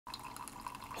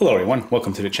Hello everyone,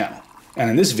 welcome to the channel. And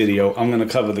in this video, I'm going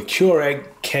to cover the Keurig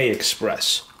K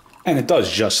Express. And it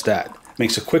does just that.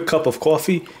 Makes a quick cup of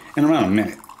coffee in around a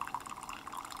minute.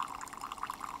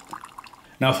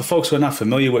 Now for folks who are not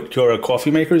familiar with Keurig coffee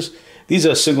makers, these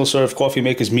are single serve coffee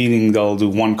makers, meaning they'll do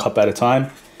one cup at a time.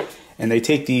 And they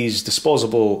take these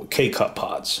disposable K-cup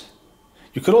pods.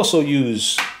 You could also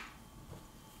use,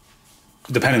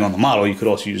 depending on the model, you could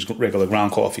also use regular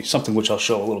ground coffee, something which I'll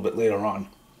show a little bit later on.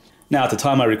 Now, at the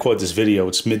time I record this video,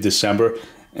 it's mid-December,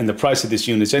 and the price of this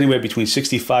unit is anywhere between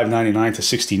 $65.99 to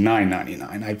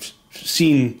 $69.99. I've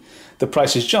seen the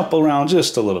prices jump around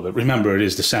just a little bit. Remember, it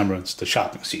is December, it's the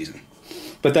shopping season.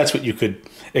 But that's what you could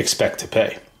expect to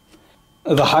pay.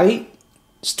 The height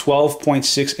is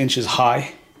 12.6 inches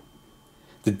high.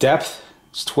 The depth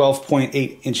is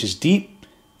 12.8 inches deep,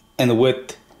 and the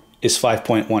width is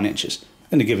 5.1 inches.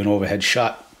 I'm going to give an overhead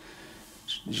shot,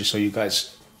 just so you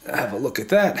guys have a look at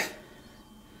that.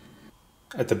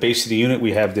 At the base of the unit,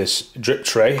 we have this drip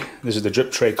tray. This is the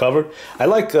drip tray cover. I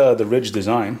like the ridge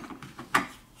design.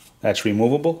 That's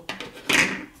removable.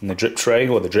 And the drip tray,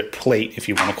 or the drip plate, if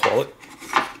you want to call it,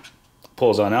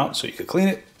 pulls on out so you can clean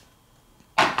it.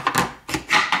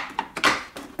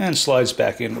 And slides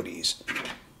back in with ease.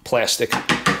 Plastic,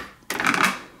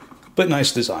 but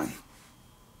nice design.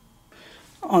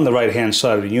 On the right hand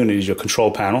side of the unit is your control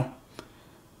panel.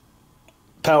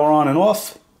 Power on and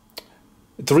off.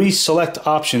 3 select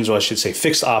options, or I should say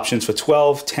fixed options, for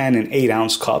 12, 10, and 8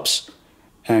 ounce cups.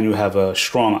 And you have a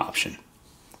strong option.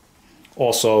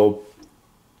 Also,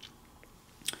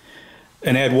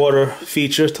 an add water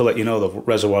feature to let you know the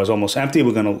reservoir is almost empty.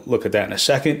 We're going to look at that in a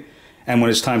second. And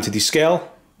when it's time to descale,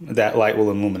 that light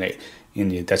will illuminate.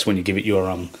 And that's when you give it your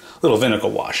little vinegar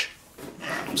wash.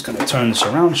 I'm just going to turn this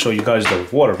around and show you guys the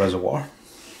water reservoir.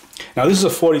 Now this is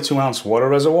a 42 ounce water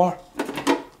reservoir.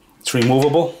 It's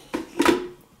removable.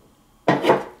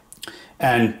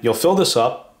 And you'll fill this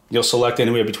up. You'll select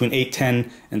anywhere between 8,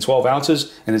 10, and 12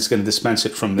 ounces, and it's going to dispense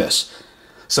it from this.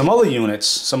 Some other units,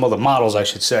 some other models I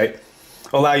should say,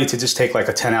 allow you to just take like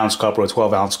a 10 ounce cup or a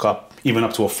 12 ounce cup, even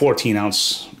up to a 14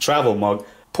 ounce travel mug,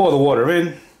 pour the water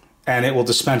in, and it will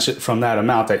dispense it from that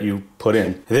amount that you put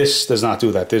in. This does not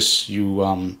do that. This,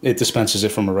 it dispenses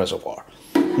it from a reservoir.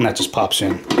 And that just pops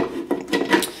in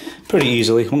pretty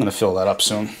easily. I'm going to fill that up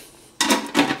soon.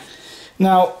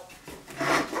 Now,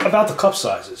 about the cup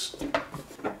sizes.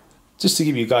 Just to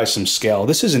give you guys some scale,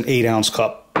 this is an 8 ounce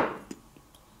cup.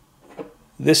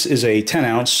 This is a 10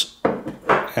 ounce,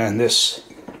 and this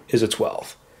is a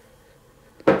 12.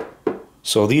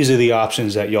 So these are the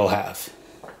options that you'll have.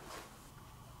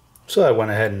 So I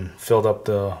went ahead and filled up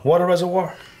the water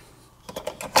reservoir.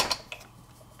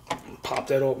 Pop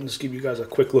that open, just give you guys a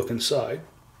quick look inside.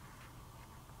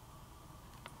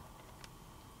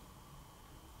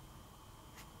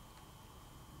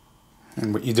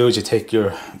 And what you do is you take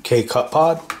your K-cup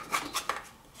pod,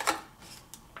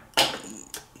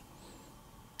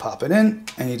 pop it in,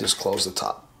 and you just close the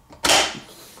top.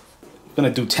 I'm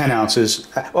going to do 10 ounces.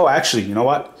 Oh, actually, you know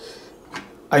what?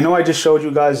 I know I just showed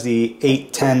you guys the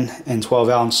 8, 10, and 12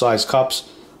 ounce size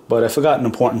cups, but I forgot an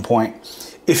important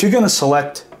point. If you're going to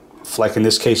select, like in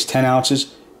this case, 10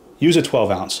 ounces, use a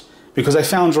 12 ounce. Because I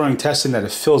found during testing that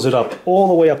it fills it up all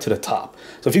the way up to the top.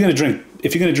 So if you're going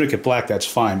to drink it black, that's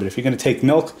fine. But if you're going to take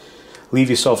milk, leave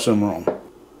yourself some room.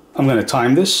 I'm going to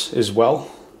time this as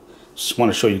well. Just want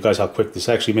to show you guys how quick this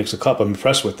actually makes a cup. I'm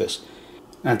impressed with this.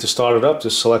 And to start it up,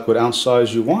 just select what ounce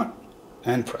size you want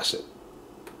and press it.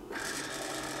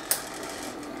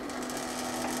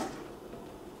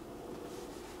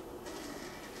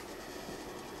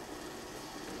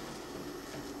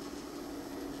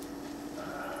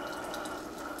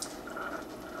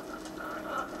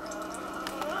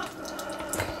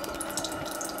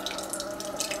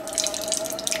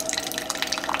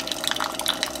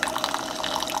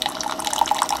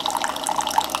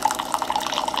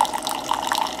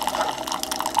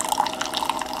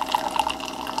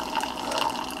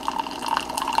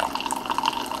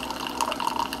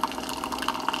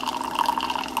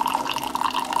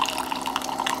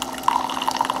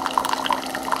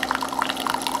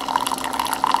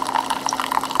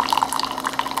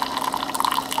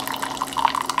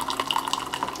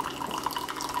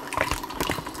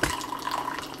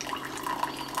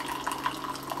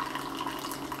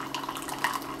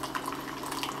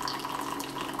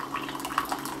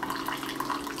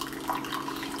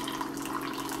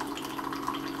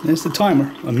 There's the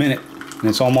timer, a minute, and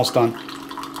it's almost done.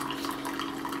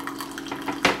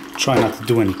 Try not to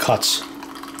do any cuts.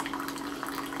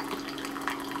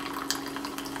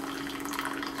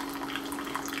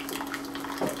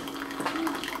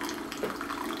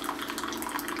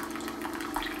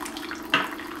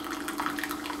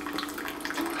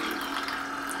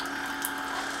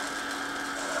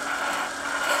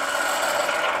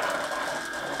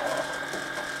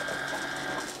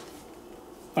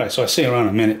 right, so I say around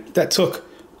a minute. That took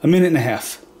a minute and a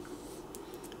half.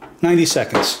 90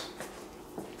 seconds.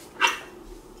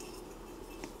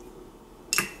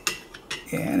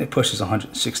 And it pushes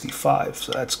 165,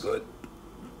 so that's good.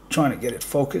 Trying to get it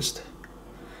focused.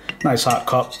 Nice hot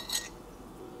cup.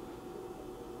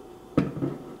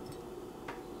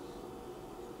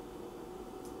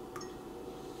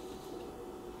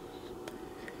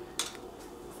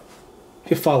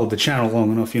 If you followed the channel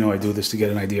long enough, you know I do this to get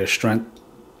an idea of strength.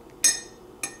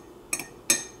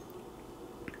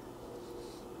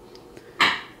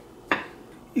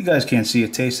 You guys can't see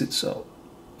it, taste it, so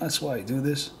that's why I do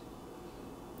this.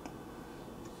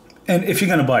 And if you're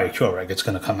going to buy a Keurig, it's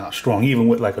going to come out strong. Even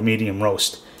with like a medium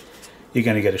roast, you're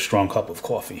going to get a strong cup of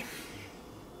coffee.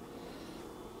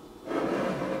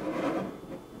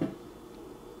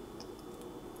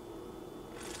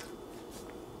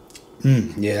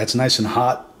 Yeah, that's nice and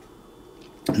hot.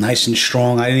 Nice and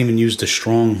strong. I didn't even use the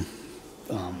strong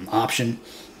option.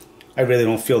 I really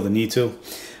don't feel the need to.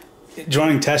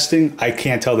 During testing, I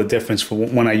can't tell the difference for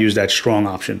when I use that strong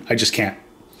option. I just can't.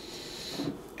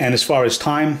 And as far as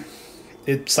time,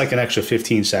 it's like an extra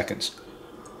 15 seconds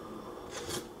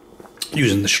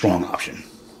using the strong option.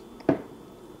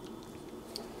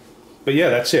 But yeah,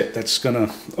 that's it.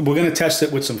 We're gonna test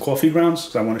it with some coffee grounds,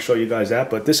 because I want to show you guys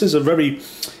that. But this is a very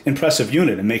impressive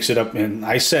unit. It makes it up, and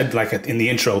I said like in the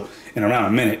intro, in around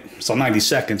a minute, so 90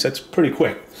 seconds. That's pretty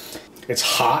quick. It's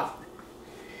hot,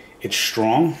 it's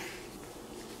strong,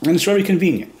 and it's very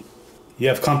convenient. You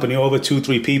have company over,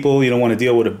 2-3 people, you don't want to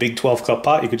deal with a big 12-cup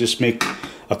pot. You could just make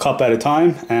a cup at a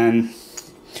time and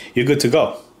you're good to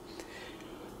go.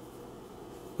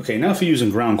 Okay, now for using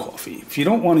ground coffee. If you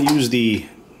don't want to use the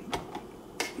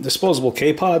disposable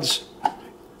K-Pods,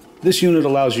 this unit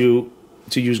allows you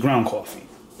to use ground coffee.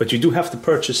 But you do have to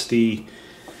purchase the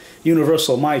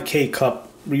universal My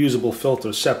K-Cup reusable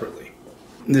filter separately.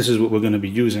 This is what we're going to be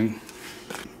using.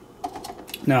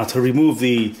 Now to remove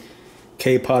the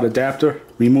K-Pod adapter,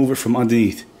 remove it from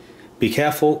underneath. Be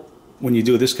careful when you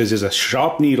do this, because there's a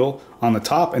sharp needle on the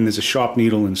top and there's a sharp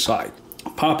needle inside.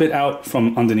 Pop it out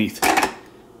from underneath.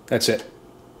 That's it.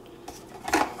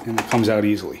 And it comes out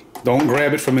easily. Don't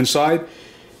grab it from inside,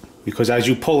 because as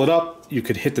you pull it up, you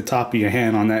could hit the top of your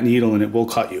hand on that needle and it will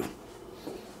cut you.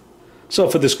 So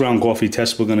for this ground coffee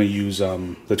test, we're going to use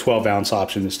the 12-ounce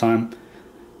option this time.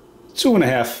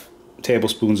 2.5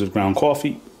 tablespoons of ground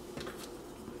coffee.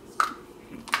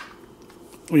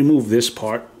 Remove this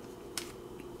part,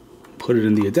 put it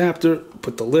in the adapter,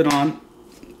 put the lid on,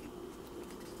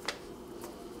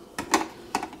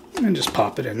 and just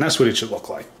pop it in. That's what it should look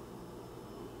like.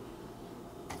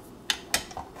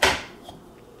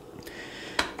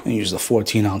 And use the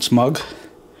 14-ounce mug.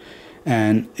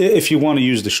 And if you want to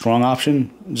use the strong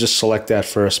option, just select that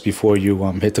first before you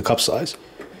hit the cup size.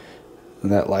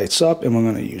 And that lights up, and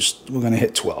we're going to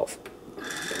hit 12.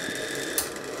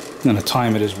 I'm going to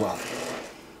time it as well.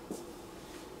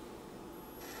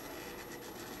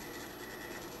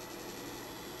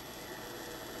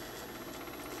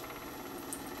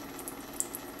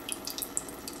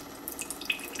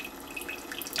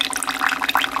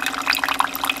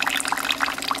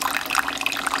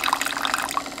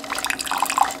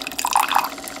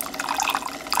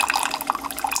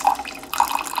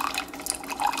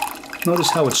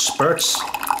 Notice how it spurts?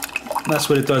 That's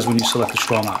what it does when you select the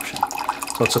strong option.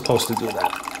 So it's supposed to do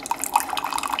that.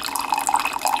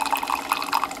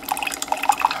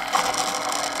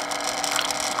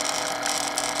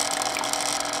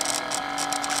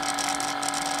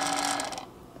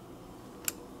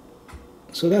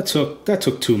 So that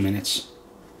took 2 minutes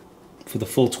for the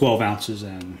full 12 ounces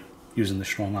and using the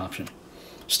strong option.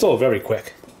 Still very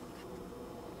quick.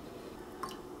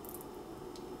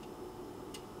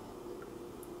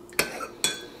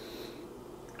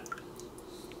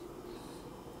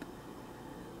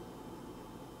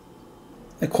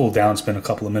 It cooled down, it's been a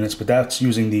couple of minutes, but that's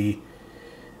using the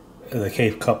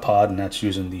K-Cup pod, and that's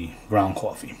using the ground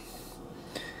coffee.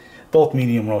 Both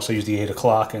medium roast. I use the 8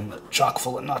 o'clock and chock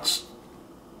full of nuts.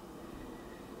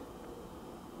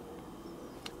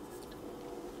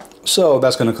 So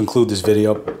that's going to conclude this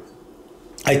video.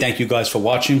 I thank you guys for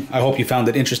watching. I hope you found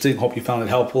it interesting. Hope you found it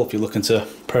helpful if you're looking to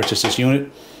purchase this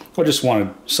unit, or just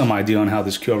wanted some idea on how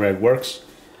this Keurig works.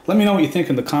 Let me know what you think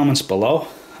in the comments below.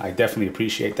 I definitely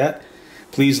appreciate that.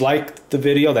 Please like the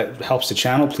video, that helps the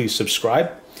channel. Please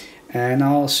subscribe, and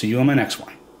I'll see you on my next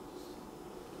one.